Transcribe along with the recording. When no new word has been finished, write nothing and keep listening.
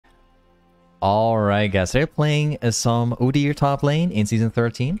Alright guys, they're playing some UDYR top lane in Season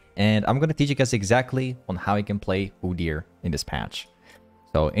 13, and I'm going to teach you guys exactly on how you can play UDYR in this patch.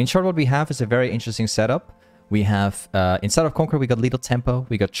 So in short, what we have is a very interesting setup. We have, instead of Conquer, we got Lethal Tempo,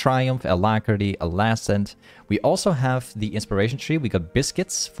 we got Triumph, Alacrity, Elastant. We also have the Inspiration Tree, we got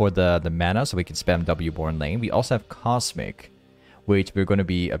Biscuits for the mana, so we can spam W-Born lane. We also have Cosmic, which we're going to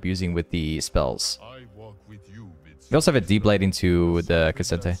be abusing with the spells. We also have a Deep Blade into the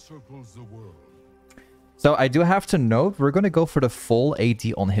Cassette. So I do have to note, we're going to go for the full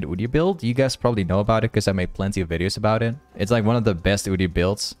AD on hit UDYR build. You guys probably know about it because I made plenty of videos about it. It's like one of the best UDYR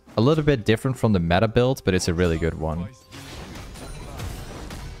builds. A little bit different from the meta build, but it's a really good one.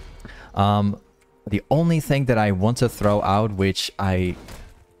 The only thing that I want to throw out, which I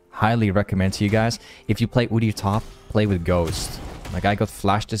highly recommend to you guys, if you play UDYR top, play with Ghost. Like I got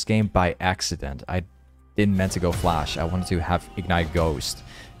flashed this game by accident. I didn't meant to go flash. I wanted to have Ignite Ghost.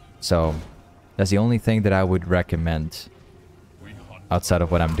 So that's the only thing that I would recommend outside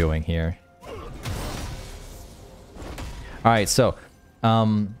of what I'm doing here. Alright, so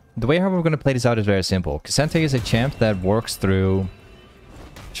the way how we're going to play this out is very simple. Cassette is a champ that works through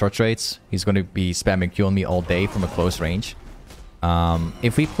short trades. He's going to be spamming Q on me all day from a close range.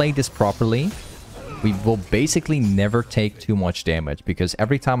 If we play this properly, we will basically never take too much damage, because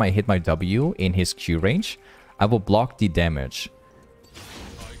every time I hit my W in his Q range, I will block the damage.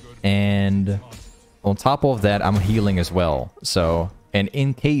 And on top of that, I'm healing as well. So, and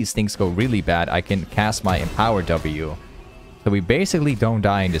in case things go really bad, I can cast my Empower W. So we basically don't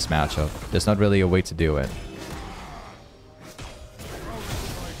die in this matchup. There's not really a way to do it.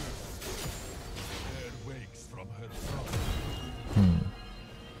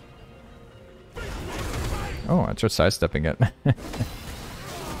 Oh, I tried sidestepping it.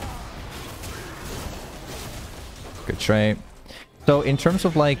 Good trade. So in terms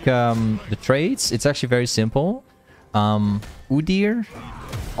of like the trades, it's actually very simple. UDYR,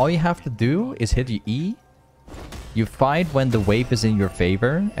 all you have to do is hit your E. You fight when the wave is in your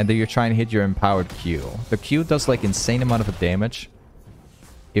favor, and then you're trying to hit your empowered Q. The Q does like insane amount of damage.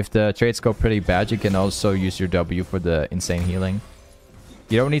 If the trades go pretty bad, you can also use your W for the insane healing.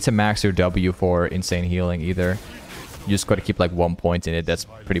 You don't need to max your W for insane healing either. You just gotta keep like 1 point in it. That's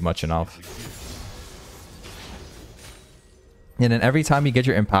pretty much enough. And then every time you get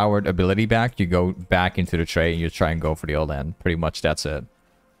your empowered ability back, you go back into the trade and you try and go for the ult end. Pretty much that's it.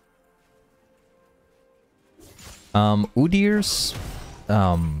 UDYR's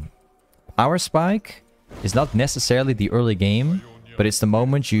power spike is not necessarily the early game, but it's the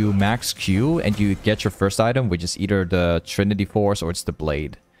moment you max Q and you get your first item, which is either the Trinity Force or it's the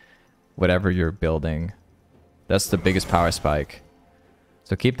Blade. Whatever you're building. That's the biggest power spike.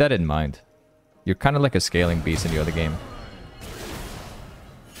 So keep that in mind. You're kind of like a scaling beast in the early game.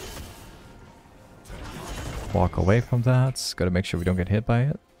 Walk away from that. Gotta make sure we don't get hit by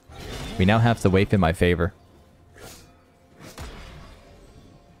it. We now have the wave in my favor.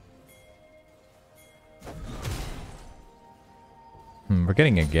 We're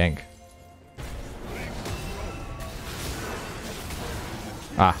getting a gank.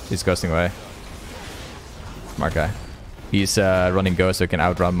 Ah, he's ghosting away. Smart guy. He's running ghost so he can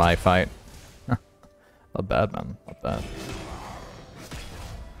outrun my fight. Not bad, man. Not bad.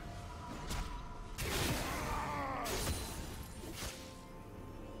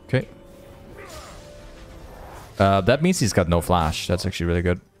 Okay. That means he's got no flash. That's actually really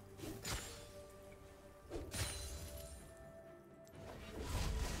good.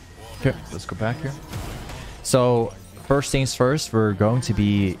 Okay, let's go back here. So, first things first, we're going to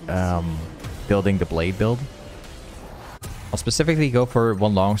be building the Blade build. I'll specifically go for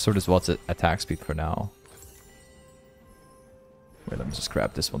one longsword as well as attack speed for now. Wait, let me just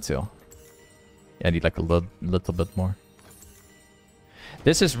grab this one too. Yeah, I need like a little bit more.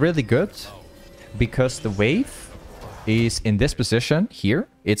 This is really good because the wave is in this position here.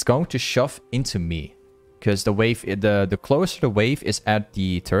 It's going to shove into me. Because the wave, the closer the wave is at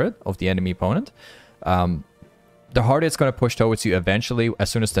the turret of the enemy opponent, the harder it's going to push towards you eventually as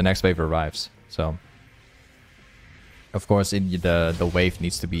soon as the next wave arrives. So, of course, the wave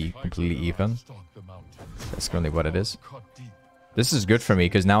needs to be completely even. That's currently what it is. This is good for me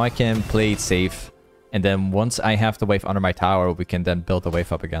because now I can play it safe. And then once I have the wave under my tower, we can then build the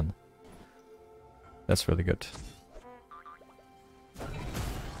wave up again. That's really good.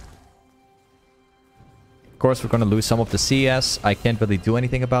 Of course, we're going to lose some of the CS. I can't really do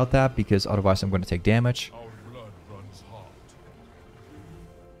anything about that because otherwise I'm going to take damage.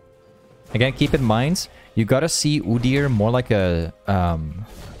 Again, keep in mind, you gotta see UDYR more like a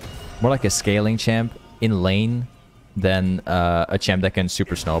scaling champ in lane than a champ that can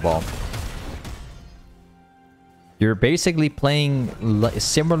super snowball. You're basically playing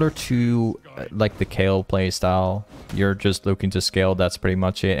similar to like the Kale playstyle. You're just looking to scale, that's pretty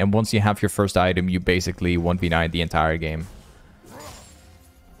much it. And once you have your first item, you basically 1v9 the entire game.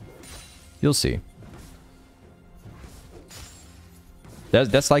 You'll see.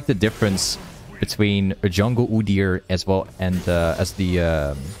 That's like the difference between a jungle UDYR as well and as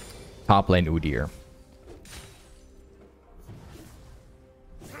the top lane UDYR.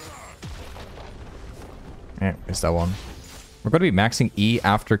 Missed that one. We're going to be maxing E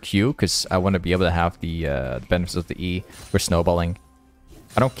after Q because I want to be able to have the benefits of the E. We're snowballing.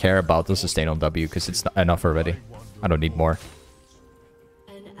 I don't care about the sustain on W because it's not enough already. I don't need more.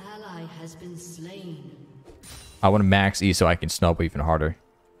 An ally has been slain. I want to max E so I can snowball even harder.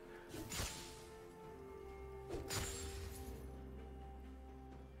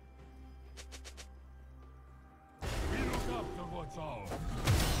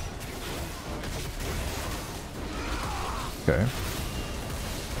 Okay.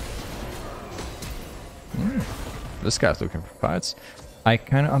 This guy's looking for fights. I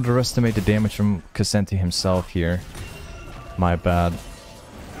kind of underestimate the damage from Cassenti himself here. My bad.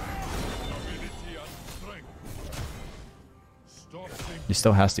 He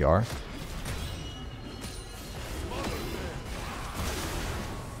still has the R.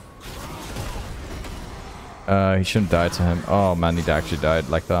 He shouldn't die to him. Oh man, he actually died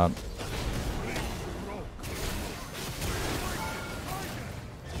like that.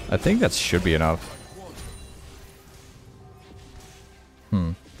 I think that should be enough.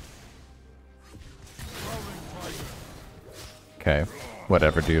 Okay.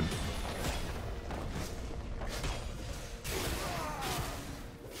 Whatever, dude.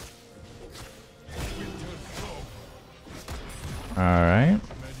 Alright.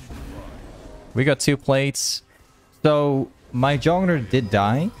 We got 2 plates. So, my jungler did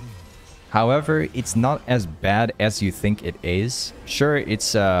die. However, it's not as bad as you think it is. Sure,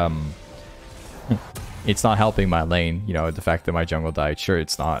 it's it's not helping my lane, you know, the fact that my jungle died. Sure,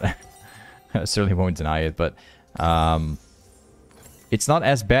 it's not. I certainly won't deny it, but it's not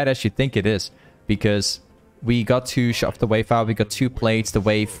as bad as you think it is because we got to shove the wave out. We got 2 plates. The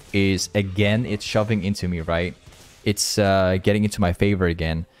wave is, again, it's shoving into me, right? It's getting into my favor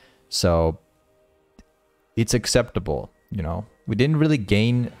again. So it's acceptable, you know. We didn't really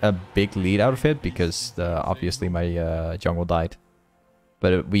gain a big lead out of it because obviously my jungle died.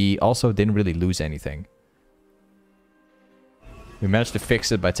 But we also didn't really lose anything. We managed to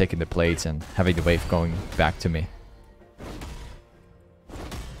fix it by taking the plates and having the wave going back to me.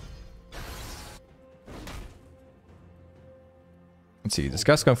 Let's see, this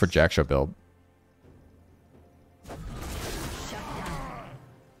guy's going for Jackshot build.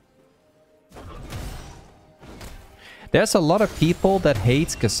 There's a lot of people that hate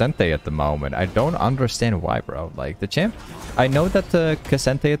Cassente at the moment. I don't understand why, bro. Like, the champ... I know that the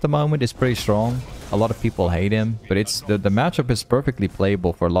Cassente at the moment is pretty strong. A lot of people hate him. But it's the matchup is perfectly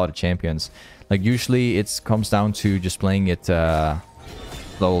playable for a lot of champions. Like, usually it comes down to just playing it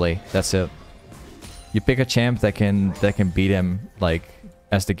slowly. That's it. You pick a champ that can beat him, like,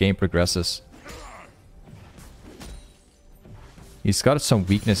 as the game progresses. He's got some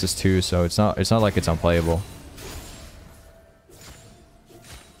weaknesses too, so it's not like it's unplayable.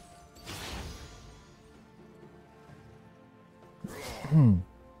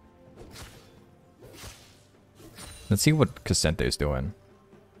 Let's see what Cassente is doing.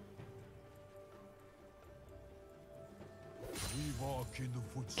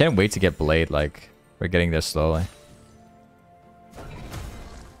 Can't wait to get Blade, like, we're getting there slowly.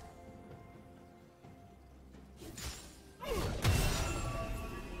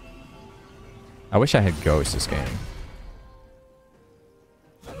 I wish I had Ghost this game.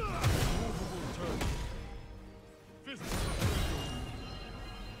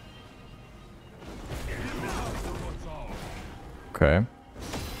 Okay.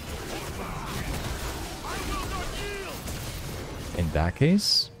 In that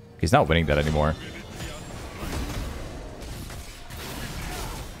case, he's not winning that anymore.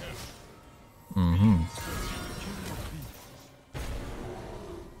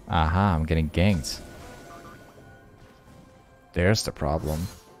 Aha, I'm getting ganked. There's the problem.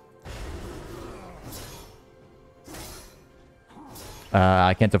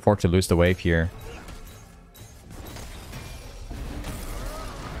 I can't afford to lose the wave here.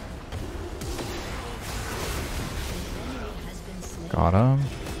 Got him.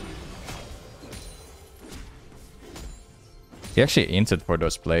 He actually inted for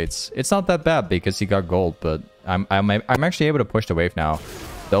those plates. It's not that bad because he got gold, but I'm actually able to push the wave now.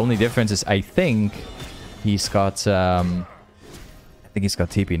 The only difference is I think he's got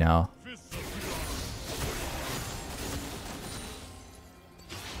TP now.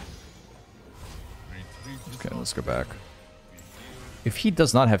 Let's go back. If he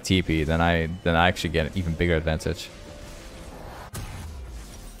does not have TP, then I actually get an even bigger advantage.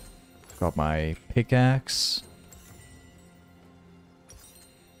 Got my pickaxe. I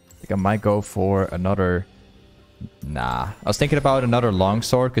think I might go for another... Nah. I was thinking about another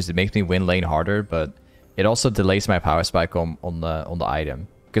longsword because it makes me win lane harder, but it also delays my power spike on the item.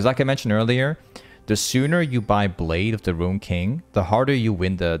 Because like I mentioned earlier, the sooner you buy Blade of the Rune King, the harder you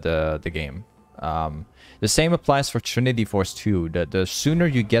win the game. The same applies for Trinity Force too. The sooner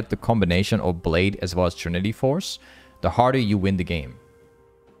you get the combination of Blade as well as Trinity Force, the harder you win the game.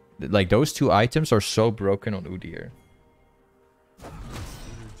 Like, those two items are so broken on UDYR.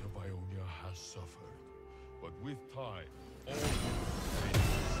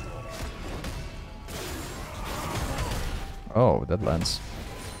 Oh, that lands.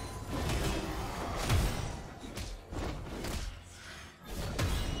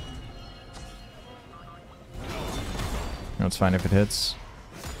 No, it's fine if it hits.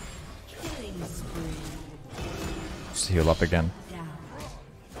 Just heal up again.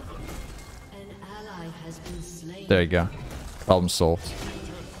 There you go. Problem solved.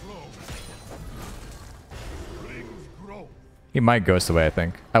 He might ghost away, I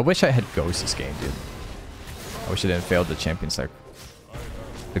think. I wish I had ghost this game, dude. I wish I didn't fail the champion sec.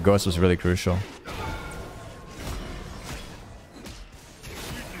 The ghost was really crucial.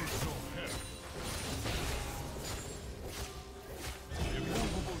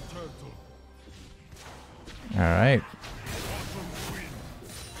 Alright.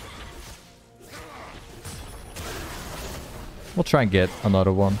 We'll try and get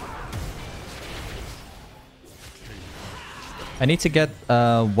another one. I need to get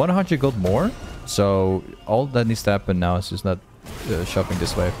 100 gold more. So all that needs to happen now is just not shopping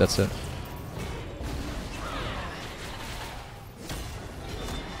this way. That's it.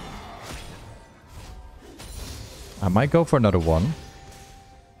 I might go for another one.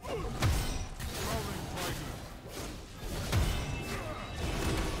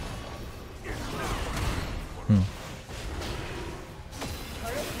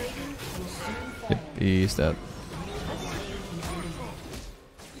 Yep, he's dead.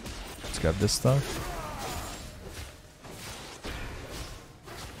 Let's grab this stuff.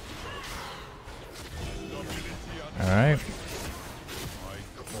 Alright.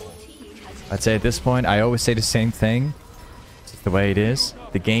 I'd say at this point, I always say the same thing. It's the way it is.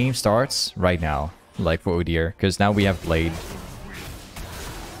 The game starts right now, like for UDYR, because now we have Blade.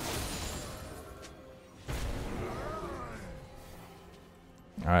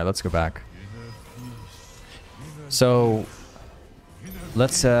 Alright, let's go back. So,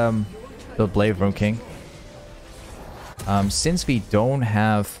 let's build Blade of Rune King. Since we don't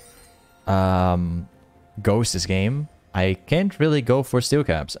have Ghost this game, I can't really go for steel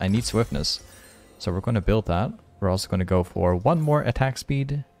caps. I need swiftness. So we're going to build that. We're also going to go for one more attack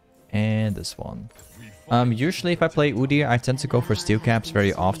speed and this one. Usually if I play UDYR, I tend to go for steel caps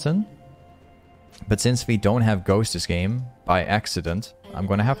very often. But since we don't have Ghost this game, by accident, I'm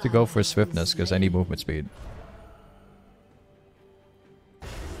going to have to go for swiftness because I need movement speed.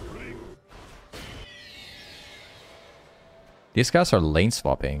 These guys are lane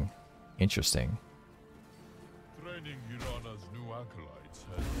swapping. Interesting.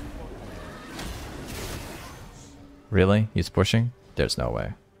 Really? He's pushing? There's no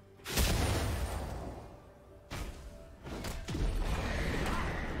way.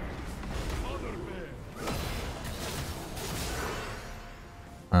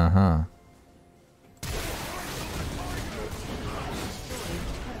 Uh-huh.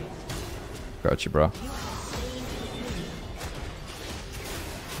 Got you, bro.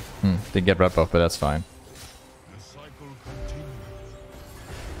 Didn't get rep off, but that's fine.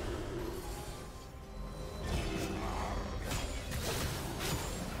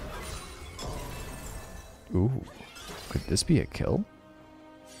 Ooh, could this be a kill?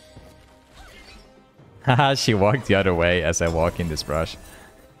 Haha, she walked the other way as I walk in this brush.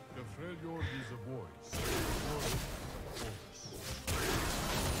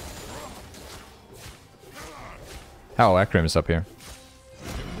 Oh, Akram is up here.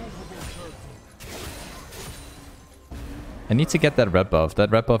 I need to get that red buff.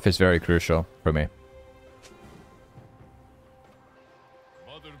 That red buff is very crucial for me.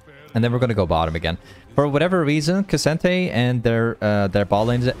 And then we're gonna go bottom again. For whatever reason, Cassante and their bot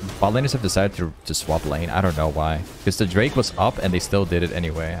laners have decided to swap lane. I don't know why. Because the Drake was up and they still did it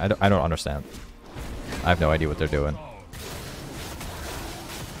anyway. I don't understand. I have no idea what they're doing.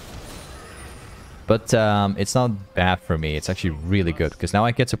 But it's not bad for me. It's actually really good because now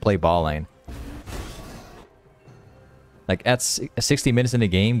I get to play bot lane. Like at 60 minutes in the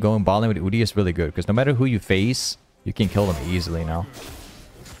game, going balling with Udi is really good. Because no matter who you face, you can kill them easily now.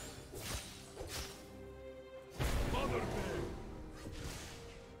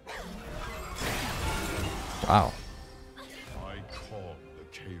 Wow.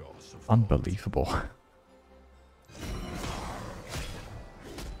 Unbelievable.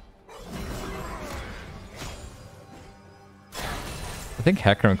 I think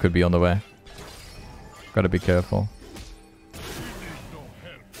Hecarim could be on the way. Gotta be careful.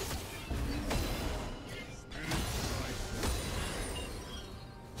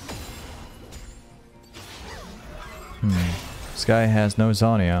 This guy has no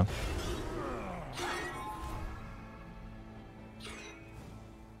Zarya.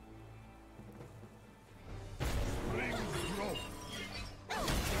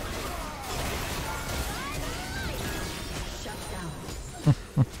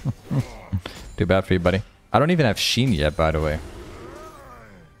 Too bad for you, buddy. I don't even have Sheen yet, by the way.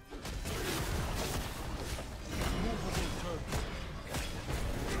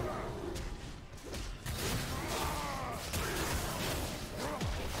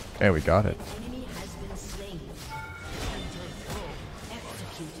 Okay, we got it.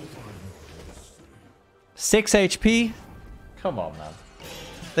 6 HP? Come on, man.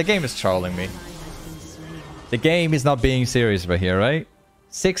 The game is trolling me. The game is not being serious right here, right?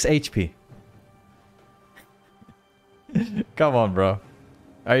 6 HP. Come on, bro.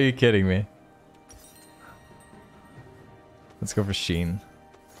 Are you kidding me? Let's go for Sheen.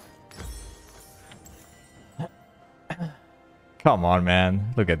 Come on,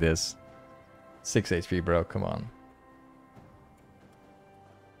 man. Look at this. 6 HP, bro. Come on.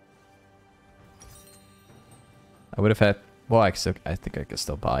 I would have had... Well, I think I could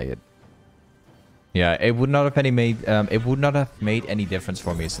still buy it. Yeah, it would not have made any difference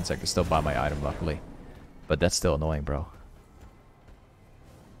for me since I could still buy my item, luckily. But that's still annoying, bro.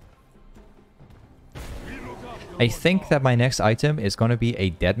 I think that my next item is going to be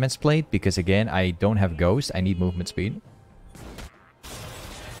a Deadman's Blade, because again, I don't have Ghost. I need movement speed.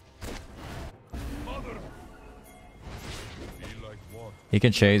 He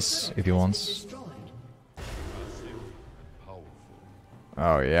can chase if he wants.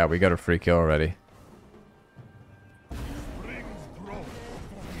 Oh yeah, we got a free kill already.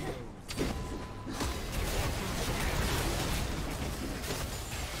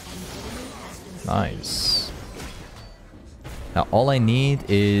 Nice. Now all I need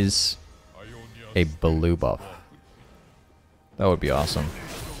is a blue buff. That would be awesome.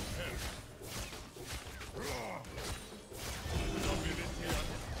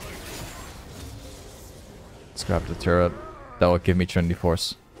 Let's grab the turret. That will give me Trinity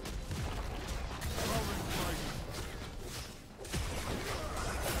Force.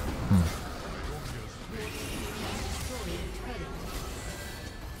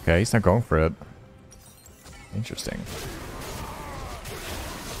 Okay, he's not going for it. Interesting.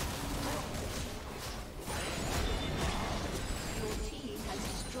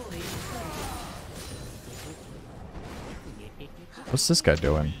 What's this guy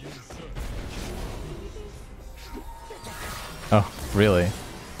doing? Oh, really?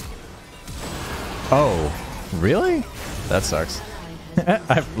 Oh, really? That sucks.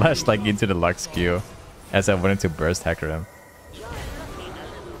 I flashed like into the Lux Q as I wanted to burst Hecarim.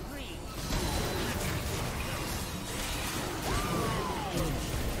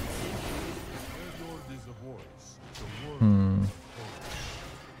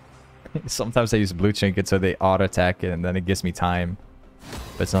 Sometimes I use blue trinket so they auto attack it and then it gives me time.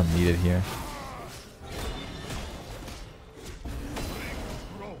 But it's not needed here.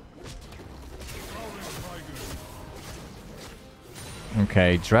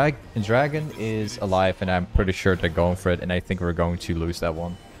 Okay, Dragon is alive and I'm pretty sure they're going for it and I think we're going to lose that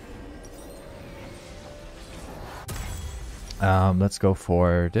one. Let's go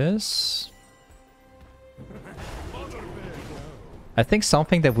for this. I think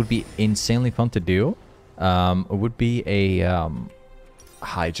something that would be insanely fun to do would be a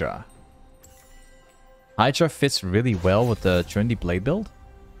hydra. Hydra fits really well with the Trinity Blade build.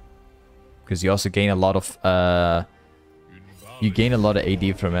 Because you also gain a lot of AD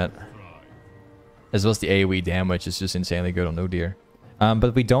from it. As well as the AoE damage is just insanely good on UDYR.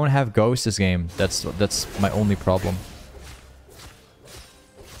 But we don't have Ghost this game. That's my only problem.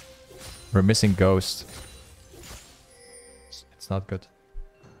 We're missing Ghost. It's not good.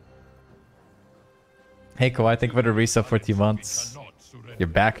 Hey Kawhi, thank you for the resub for 2 months. You're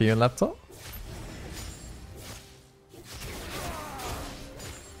back on your laptop?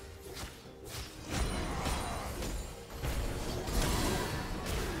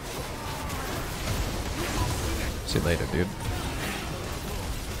 See you later, dude.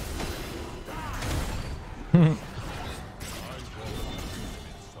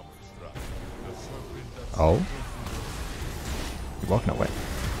 Oh? You're walking away.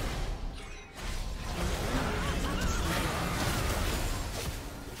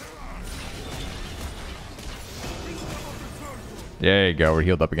 There you go, we're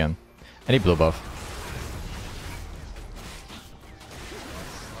healed up again. Any blue buff.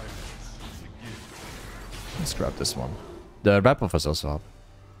 Let's grab this one. The red buff was also up.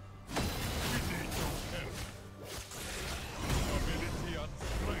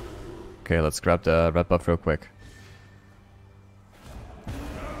 Okay, let's grab the red buff real quick.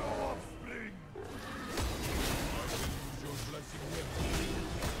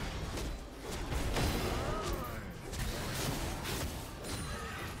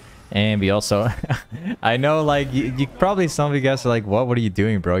 And we also, I know, like, you probably, some of you guys are like, what are you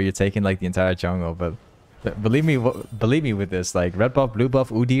doing, bro? You're taking, like, the entire jungle. But believe me with this, like, red buff, blue buff,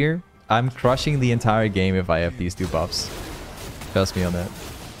 UDYR, I'm crushing the entire game if I have these two buffs. Trust me on that.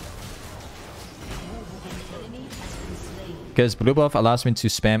 Because blue buff allows me to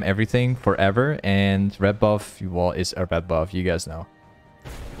spam everything forever, and red buff, well, is a red buff. You guys know.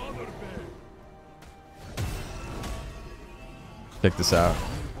 Check this out.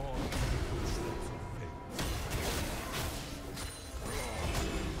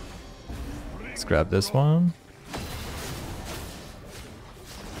 Let's grab this one.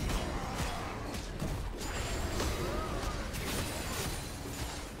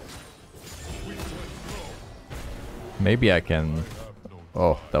 Maybe I can...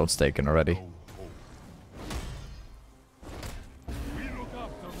 Oh, that one's taken already.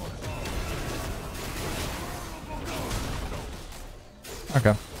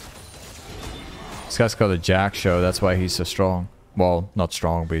 Okay. This guy's called a Jack Show, that's why he's so strong. Well, not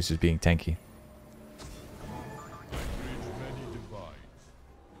strong, but he's just being tanky.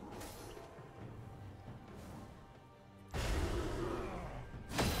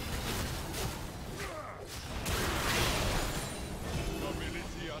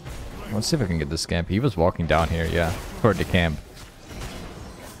 Let's see if I can get this camp. He was walking down here, yeah, toward the camp.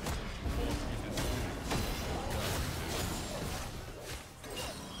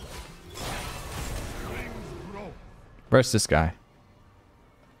 Where's this guy?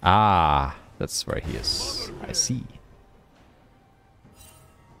 Ah, that's where he is. I see.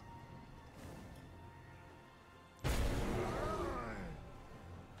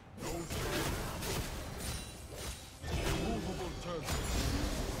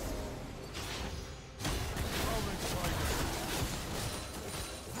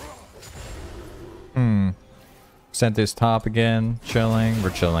 Sent this top again, chilling.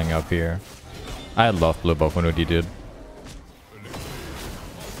 We're chilling up here. I love blue buff when Udi did.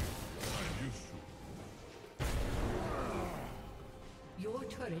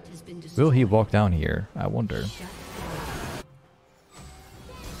 Will he walk down here? I wonder.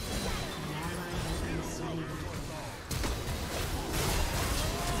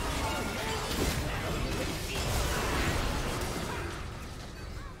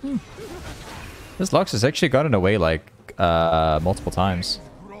 This Lux has actually gotten away like multiple times.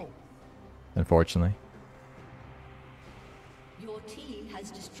 Unfortunately. Your team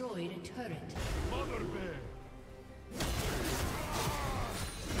has destroyed a turret.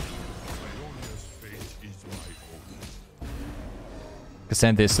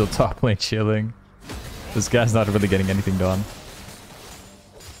 Cassandra is still top lane chilling. This guy's not really getting anything done.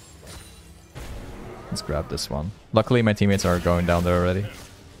 Let's grab this one. Luckily my teammates are going down there already.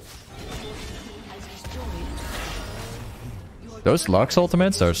 Those Lux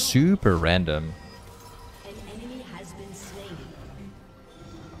ultimates are super random. An enemy has been slain.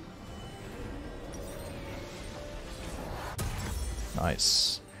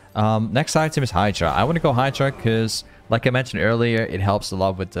 Nice. Next item is Hydra. I want to go Hydra because, like I mentioned earlier, it helps a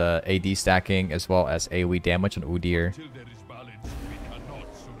lot with the AD stacking as well as AoE damage on UDYR.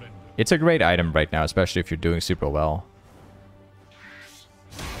 It's a great item right now, especially if you're doing super well.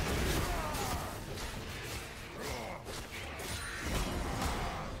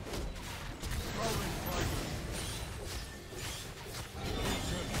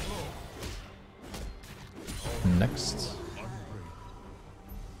 Next.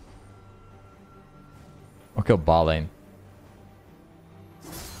 I'll kill bot lane.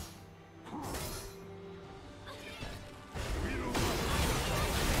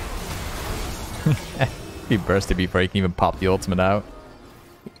 He bursted before he can even pop the ultimate out.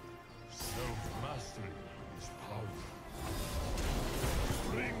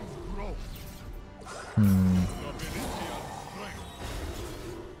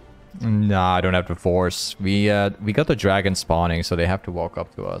 Nah, I don't have the force. We got the dragon spawning, so they have to walk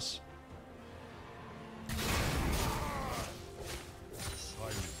up to us.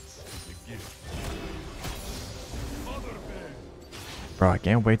 Bro, I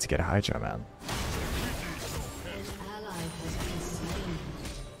can't wait to get a hydra, man.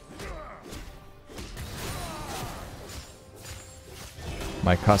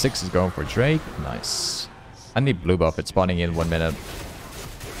 My Kha'Zix is going for Drake. Nice. I need blue buff. It's spawning in 1 minute.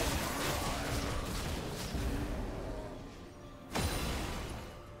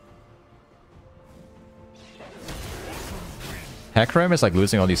 Hecarim is like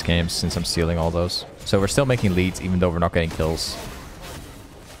losing all these games since I'm stealing all those. So we're still making leads even though we're not getting kills.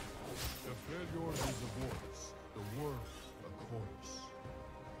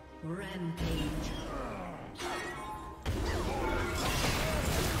 Rampage.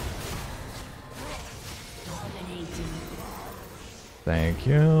 Dominating. Thank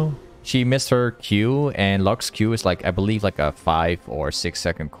you. She missed her Q, and Lux's Q is like, I believe, like a 5 or 6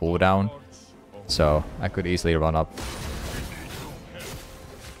 second cooldown. So I could easily run up.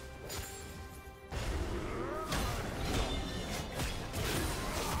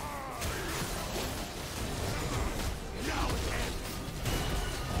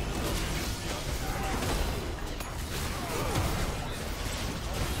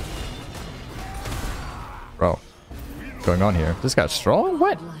 Bro, what's going on here? This guy's strong?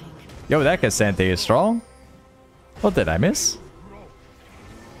 What? Yo, that Cassante is strong. What did I miss?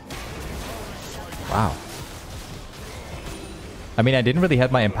 Wow. I mean, I didn't really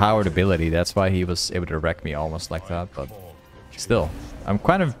have my empowered ability. That's why he was able to wreck me almost like that. But still, I'm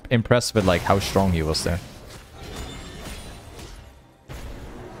kind of impressed with like how strong he was there.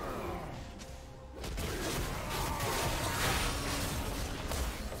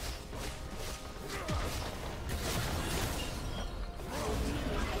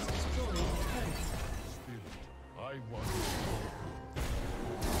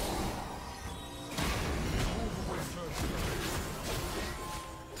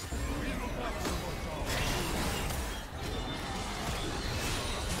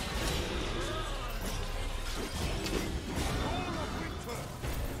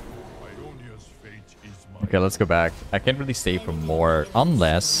 Okay, let's go back. I can't really stay for more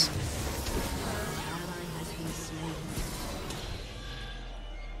unless...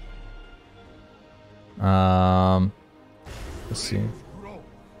 let's see.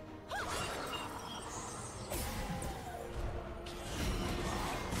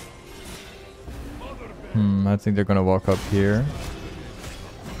 I think they're gonna walk up here.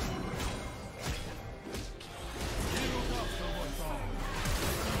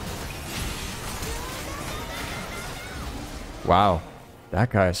 Wow, that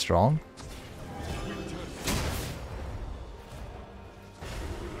guy is strong.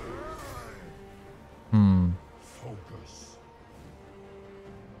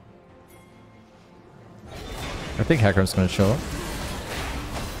 I think Hecarim's gonna show up.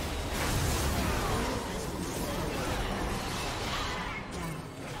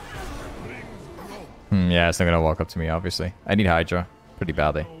 Yeah, it's not gonna walk up to me, obviously. I need Hydra pretty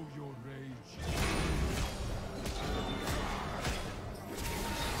badly.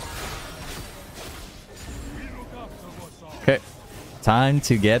 Okay, time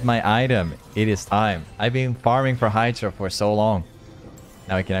to get my item. It is time. I've been farming for Hydra for so long.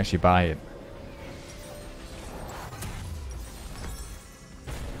 Now I can actually buy it.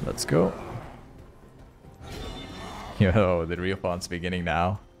 Let's go. Yo, the real fun's beginning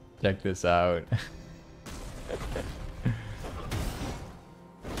now. Check this out.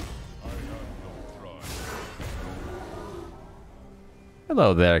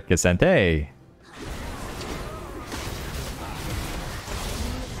 Hello there, Cassante.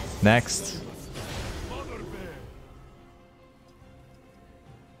 Next.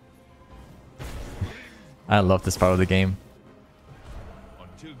 I love this part of the game.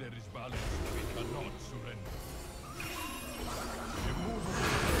 Until there is balance, we cannot surrender.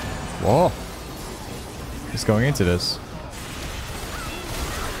 Whoa. Just going into this.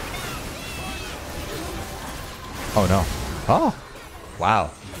 Oh no. Oh.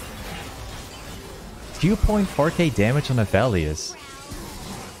 Wow. 2.4k damage on Aphelios.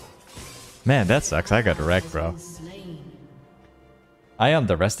 Man, that sucks. I got wrecked, bro. I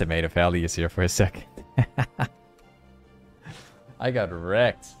underestimated Aphelios here for a second. I got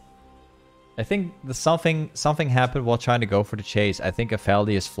wrecked. I think something happened while trying to go for the chase. I think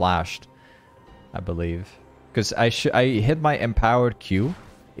Aphelios flashed, I believe. Because I hit my empowered Q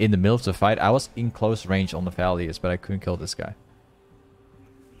in the middle of the fight. I was in close range on Aphelios, but I couldn't kill this guy.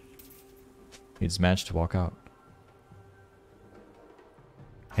 He just managed to walk out.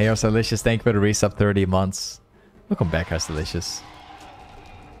 Hey, Delicious, thank you for the resub 30 months. Welcome back, Delicious.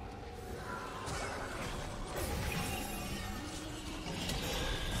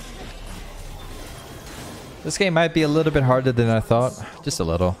 This game might be a little bit harder than I thought. Just a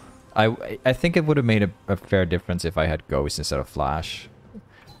little. I think it would have made a fair difference if I had Ghost instead of Flash.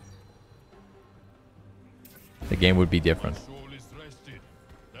 The game would be different. Soul is rested.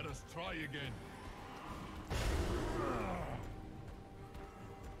 Let us try again.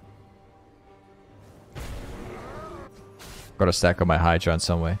 Gotta stack on my hydra in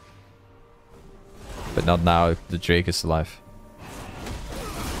some way. But not now if the Drake is alive.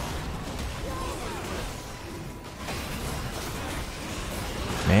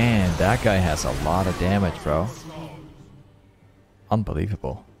 Man, that guy has a lot of damage, bro.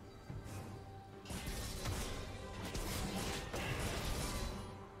 Unbelievable.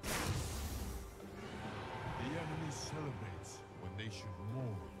 The enemy celebrates when they should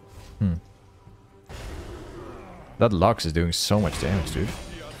mourn. That Lux is doing so much damage, dude.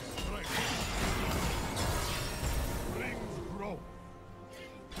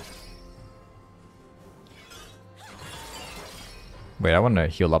 Wait, I want to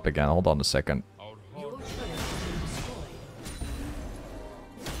heal up again. Hold on a second.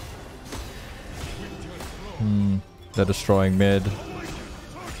 They're destroying mid.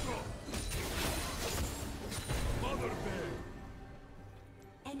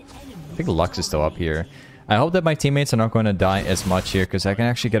 I think Lux is still up here. I hope that my teammates are not going to die as much here, because I can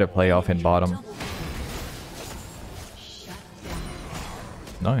actually get a play off in bottom.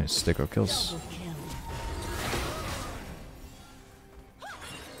 Nice, sticker kills.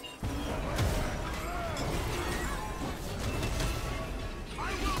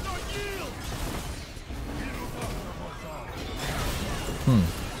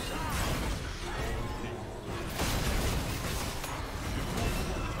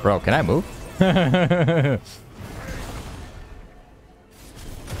 Bro, can I move?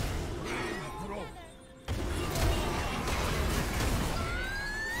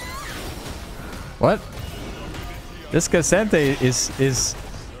 What? This Cassante is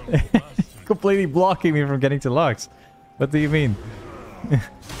completely blocking me from getting to Lux. What do you mean?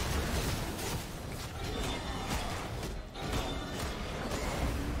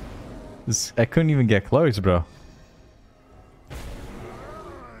 I couldn't even get close, bro.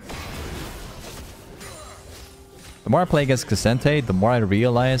 The more I play against Cassante, the more I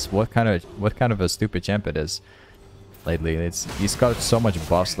realize what kind of a stupid champ it is. Lately, he's got so much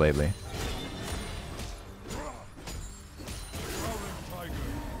buffs lately.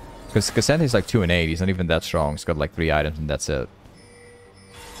 Because Cassante is like 2 and 8. He's not even that strong. He's got like 3 items and that's it.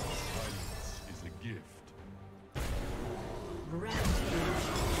 Is a gift.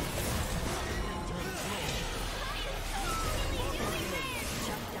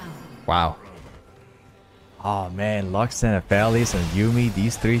 Wow. Oh man, Lux and Aphelios and Yuumi,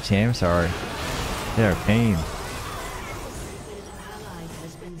 these 3 champs they're a pain.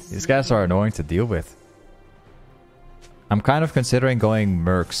 These guys are annoying to deal with. I'm kind of considering going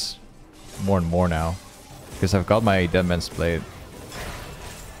Mercs more and more now. Because I've got my Dead Man's Blade.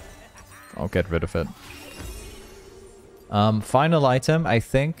 I'll get rid of it. Final item, I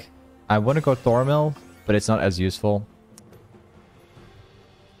think. I want to go Thormill, but it's not as useful.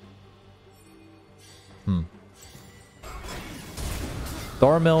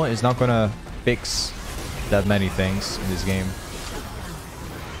 Thormill is not gonna fix that many things in this game.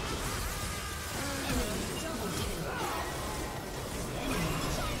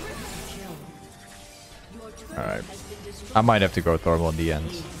 Alright. I might have to go Thormill in the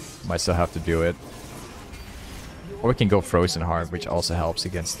end. Might still have to do it. Or we can go Frozen Heart, which also helps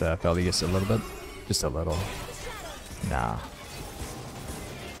against Aphelios a little bit. Just a little. Nah.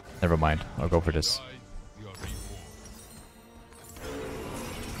 Never mind. I'll go for this.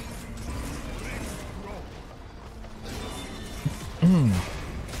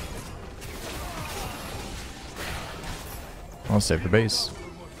 I'll save the base.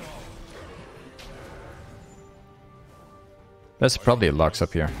 There's probably a Lux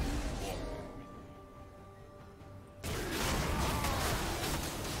up here.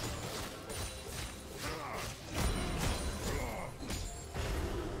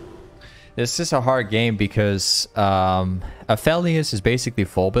 This is a hard game because Aphelios is basically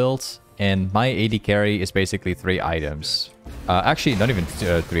full build and my AD carry is basically 3 items. Actually, not even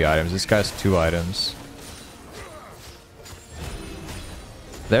 3 items. This guy's 2 items.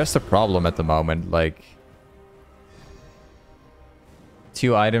 There's the problem at the moment, like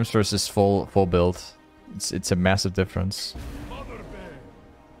 2 items versus full build. It's a massive difference.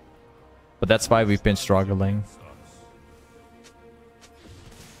 But that's why we've been struggling.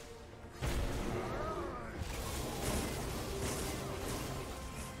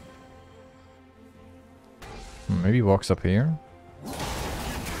 Maybe he walks up here.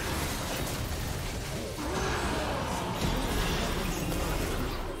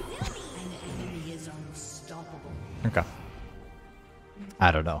 Okay.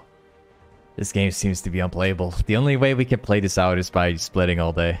 I don't know. This game seems to be unplayable. The only way we can play this out is by splitting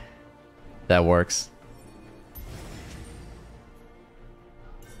all day. That works.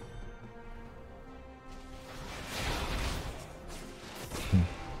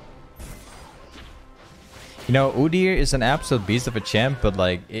 You know, UDYR is an absolute beast of a champ, but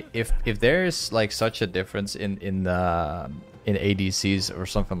like, if there's like such a difference in ADCs or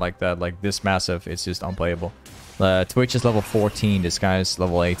something like that, like this massive, it's just unplayable. Twitch is level 14. This guy's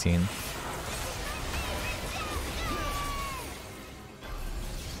level 18.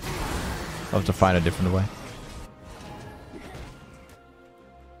 I'll have to find a different way.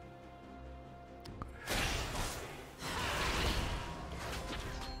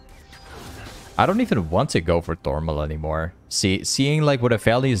 I don't even want to go for Thormal anymore. Seeing like what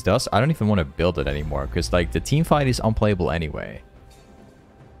Aphelios does, I don't even want to build it anymore. Because like the team fight is unplayable anyway.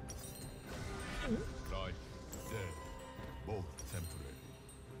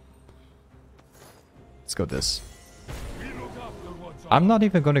 Let's go this. I'm not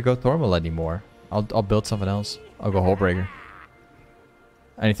even going to go Thormal anymore. I'll build something else. I'll go Hullbreaker.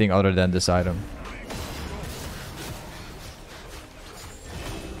 Anything other than this item.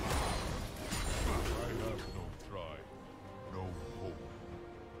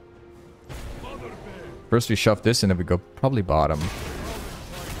 First we shove this and then we go probably bottom.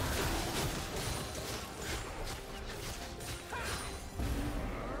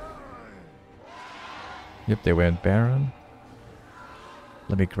 Yep, they went Baron.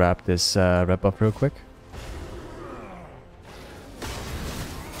 Let me grab this red buff real quick.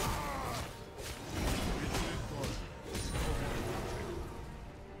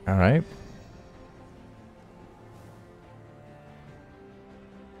 Alright.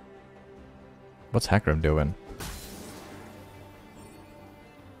 What's Hakram doing?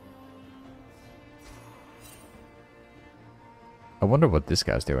 I wonder what this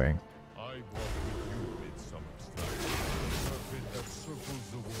guy's doing.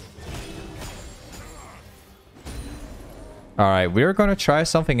 Alright, we're going to try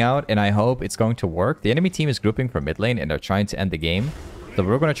something out and I hope it's going to work. The enemy team is grouping for mid lane and they're trying to end the game. So what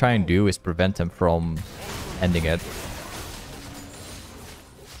we're going to try and do is prevent them from ending it.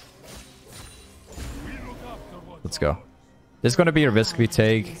 Let's go. This is going to be a risk we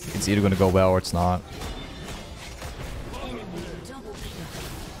take. It's either going to go well or it's not.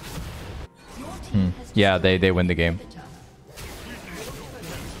 Yeah, they win the game.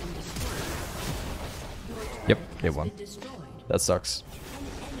 Yep, they won. That sucks.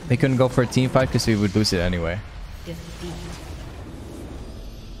 We couldn't go for a team fight because we would lose it anyway.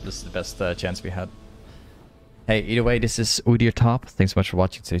 This is the best chance we had. Hey, either way, this is UDYR Top. Thanks so much for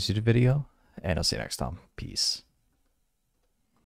watching today's YouTube video. And I'll see you next time. Peace.